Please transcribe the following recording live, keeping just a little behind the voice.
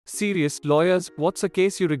serious, lawyers, what's a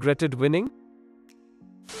case you regretted winning?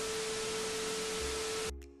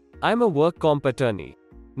 I'm a work comp attorney.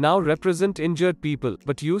 Now represent injured people,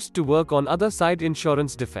 but used to work on other side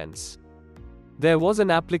insurance defense. There was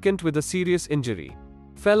an applicant with a serious injury.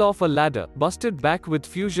 Fell off a ladder, busted back with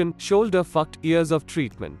fusion, shoulder fucked, years of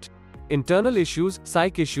treatment. Internal issues,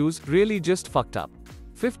 psych issues, really just fucked up.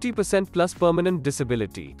 50% plus permanent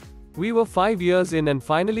disability. We were 5 years in and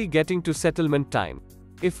finally getting to settlement time.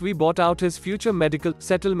 If we bought out his future medical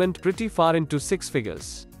settlement pretty far into 6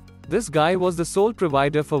 figures. This guy was the sole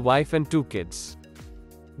provider for wife and 2 kids.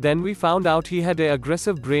 Then we found out he had a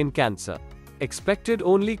aggressive brain cancer. Expected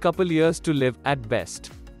only couple years to live, at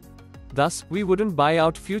best. Thus, we wouldn't buy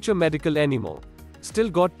out future medical anymore.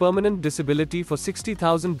 Still got permanent disability for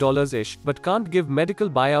 $60,000-ish, but can't give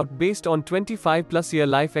medical buyout based on 25+ year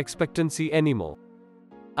life expectancy anymore.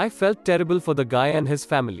 I felt terrible for the guy and his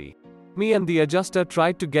family. Me and the adjuster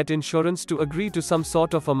tried to get insurance to agree to some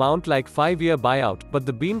sort of amount like 5-year buyout, but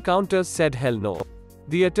the bean counters said hell no.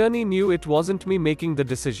 The attorney knew it wasn't me making the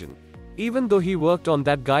decision. Even though he worked on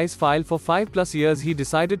that guy's file for 5+ years, he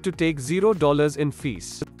decided to take $0 in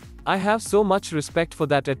fees. I have so much respect for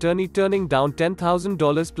that attorney turning down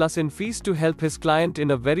 $10,000 plus in fees to help his client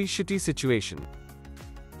in a very shitty situation.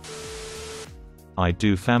 I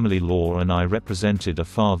do family law and I represented a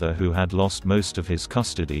father who had lost most of his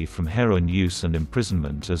custody from heroin use and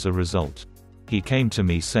imprisonment as a result. He came to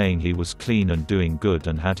me saying he was clean and doing good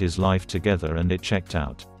and had his life together, and it checked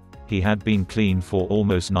out. He had been clean for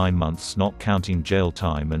almost 9 months, not counting jail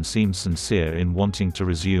time, and seemed sincere in wanting to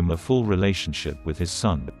resume a full relationship with his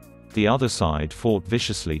son. The other side fought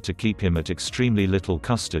viciously to keep him at extremely little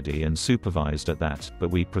custody and supervised at that, but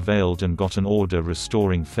we prevailed and got an order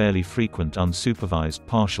restoring fairly frequent unsupervised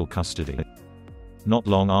partial custody. Not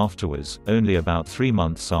long afterwards, only about 3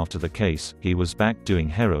 months after the case, he was back doing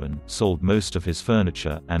heroin, sold most of his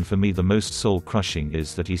furniture, and for me the most soul-crushing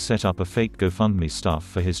is that he set up a fake GoFundMe stuff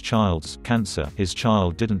for his child's cancer. His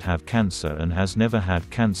child didn't have cancer and has never had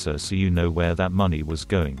cancer, so you know where that money was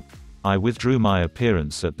going. I withdrew my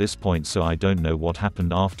appearance at this point, so I don't know what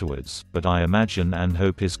happened afterwards, but I imagine and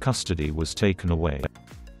hope his custody was taken away.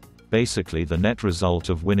 Basically, the net result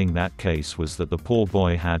of winning that case was that the poor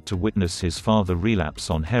boy had to witness his father relapse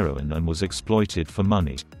on heroin and was exploited for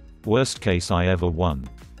money. Worst case I ever won.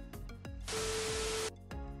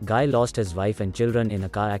 Guy lost his wife and children in a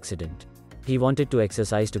car accident. He wanted to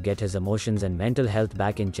exercise to get his emotions and mental health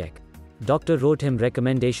back in check. Doctor wrote him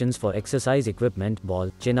recommendations for exercise equipment,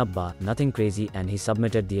 ball, chin-up bar, nothing crazy, and he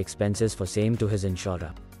submitted the expenses for same to his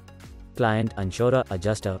insurer. Client, insurer,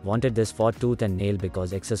 adjuster wanted this fought tooth and nail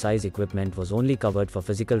because exercise equipment was only covered for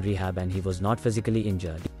physical rehab and he was not physically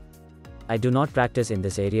injured. I do not practice in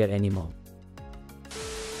this area anymore.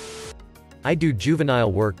 I do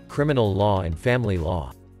juvenile work, criminal law and family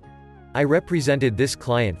law. I represented this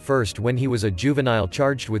client first when he was a juvenile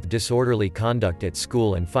charged with disorderly conduct at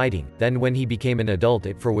school and fighting, then when he became an adult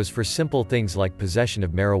it was for simple things like possession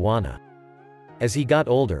of marijuana. As he got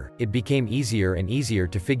older, it became easier and easier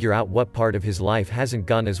to figure out what part of his life hasn't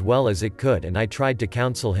gone as well as it could, and I tried to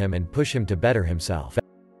counsel him and push him to better himself.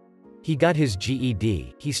 He got his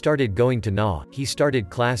GED, he started going to NA, he started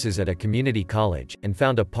classes at a community college, and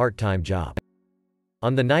found a part-time job.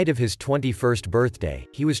 On the night of his 21st birthday,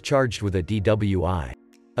 he was charged with a DWI.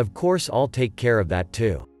 Of course, I'll take care of that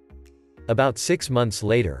too. About 6 months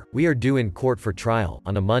later, we are due in court for trial,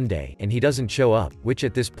 on a Monday, and he doesn't show up, which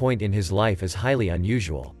at this point in his life is highly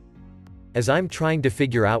unusual. As I'm trying to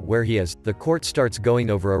figure out where he is, the court starts going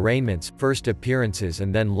over arraignments, first appearances,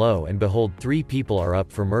 and then lo and behold 3 people are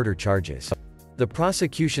up for murder charges. The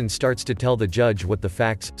prosecution starts to tell the judge what the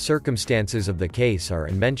facts, circumstances of the case are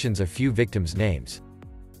and mentions a few victims' names.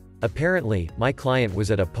 Apparently, my client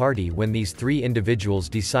was at a party when these 3 individuals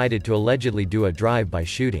decided to allegedly do a drive-by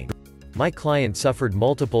shooting. My client suffered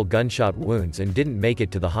multiple gunshot wounds and didn't make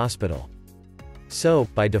it to the hospital. So,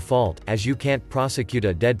 by default, as you can't prosecute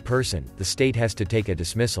a dead person, the state has to take a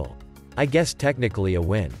dismissal. I guess technically a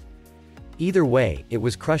win. Either way, it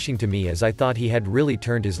was crushing to me as I thought he had really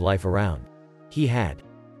turned his life around. He had.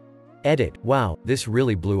 Edit, wow, this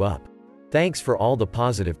really blew up. Thanks for all the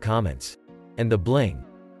positive comments. And the bling.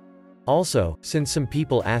 Also, since some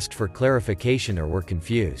people asked for clarification or were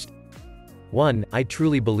confused. 1. I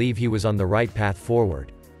truly believe he was on the right path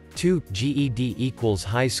forward. 2. GED equals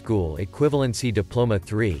high school equivalency diploma.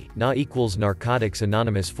 3. NA equals Narcotics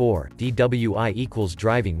Anonymous. 4. DWI equals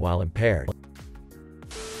driving while impaired.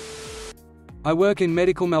 I work in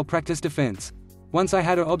medical malpractice defense. Once I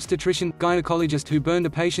had an obstetrician, gynecologist who burned a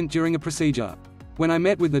patient during a procedure. When I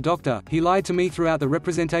met with the doctor, he lied to me throughout the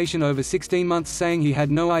representation over 16 months, saying he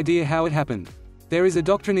had no idea how it happened. There is a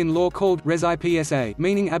doctrine in law called res ipsa,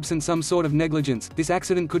 meaning absent some sort of negligence, this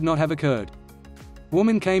accident could not have occurred.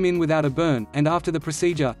 Woman came in without a burn, and after the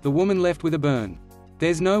procedure, the woman left with a burn.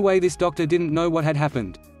 There's no way this doctor didn't know what had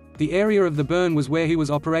happened. The area of the burn was where he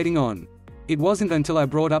was operating on. It wasn't until I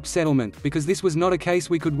brought up settlement, because this was not a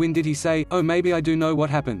case we could win, did he say, "Oh, maybe I do know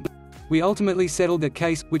what happened." We ultimately settled that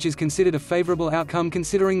case, which is considered a favorable outcome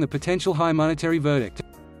considering the potential high monetary verdict.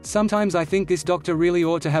 Sometimes I think this doctor really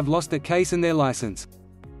ought to have lost that case and their license.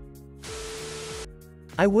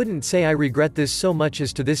 I wouldn't say I regret this so much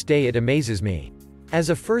as to this day it amazes me. As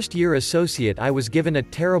a first-year associate, I was given a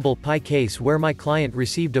terrible pie case where my client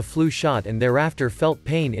received a flu shot and thereafter felt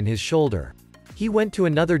pain in his shoulder. He went to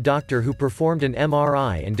another doctor who performed an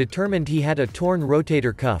MRI and determined he had a torn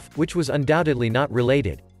rotator cuff, which was undoubtedly not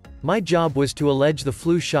related. My job was to allege the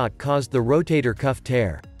flu shot caused the rotator cuff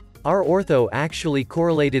tear. Our ortho actually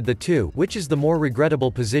correlated the two, which is the more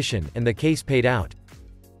regrettable position, and the case paid out.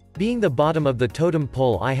 Being the bottom of the totem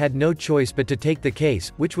pole, I had no choice but to take the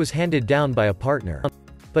case, which was handed down by a partner.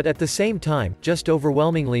 But at the same time, just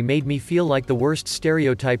overwhelmingly made me feel like the worst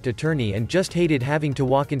stereotyped attorney and just hated having to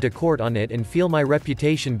walk into court on it and feel my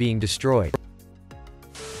reputation being destroyed.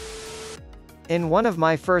 In one of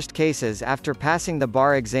my first cases after passing the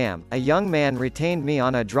bar exam, a young man retained me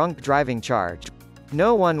on a drunk driving charge.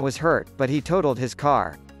 No one was hurt, but he totaled his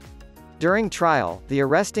car. During trial, the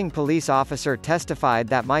arresting police officer testified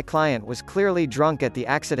that my client was clearly drunk at the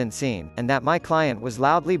accident scene, and that my client was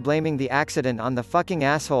loudly blaming the accident on the fucking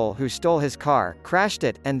asshole who stole his car, crashed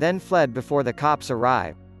it, and then fled before the cops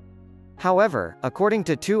arrived. However, according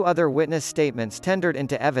to two other witness statements tendered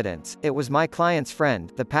into evidence, it was my client's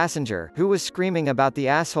friend, the passenger, who was screaming about the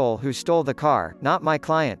asshole who stole the car, not my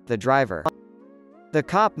client, the driver. The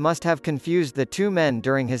cop must have confused the two men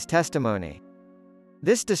during his testimony.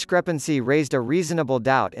 This discrepancy raised a reasonable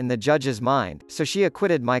doubt in the judge's mind, so she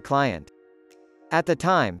acquitted my client. At the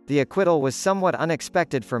time, the acquittal was somewhat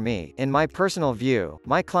unexpected for me. In my personal view,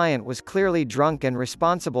 my client was clearly drunk and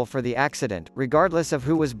responsible for the accident, regardless of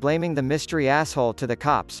who was blaming the mystery asshole to the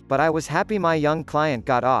cops, but I was happy my young client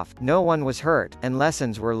got off, no one was hurt, and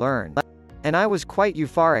lessons were learned. And I was quite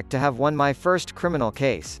euphoric to have won my first criminal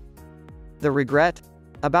case. The regret?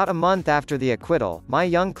 About a month after the acquittal, my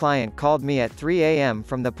young client called me at 3 a.m.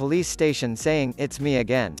 from the police station saying, "It's me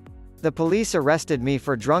again. The police arrested me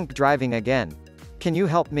for drunk driving again. Can you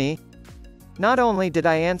help me?" Not only did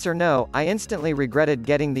I answer no, I instantly regretted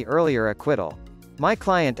getting the earlier acquittal. My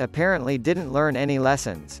client apparently didn't learn any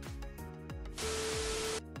lessons.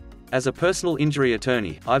 As a personal injury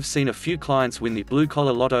attorney, I've seen a few clients win the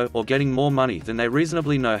blue-collar lotto or getting more money than they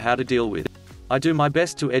reasonably know how to deal with. I do my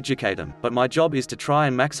best to educate them, but my job is to try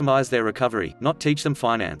and maximize their recovery, not teach them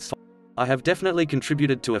finance. I have definitely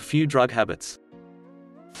contributed to a few drug habits.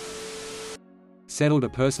 Settled a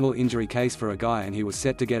personal injury case for a guy and he was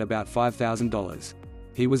set to get about $5,000.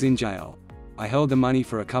 He was in jail. I held the money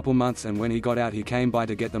for a couple months, and when he got out he came by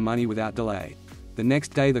to get the money without delay. The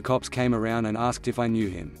next day the cops came around and asked if I knew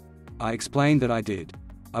him. I explained that I did.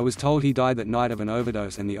 I was told he died that night of an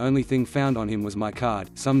overdose and the only thing found on him was my card,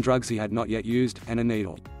 some drugs he had not yet used, and a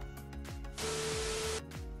needle.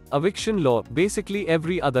 Eviction law, basically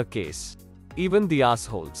every other case. Even the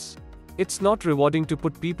assholes. It's not rewarding to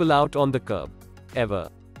put people out on the curb. Ever.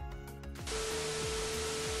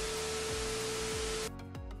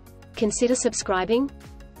 Consider subscribing.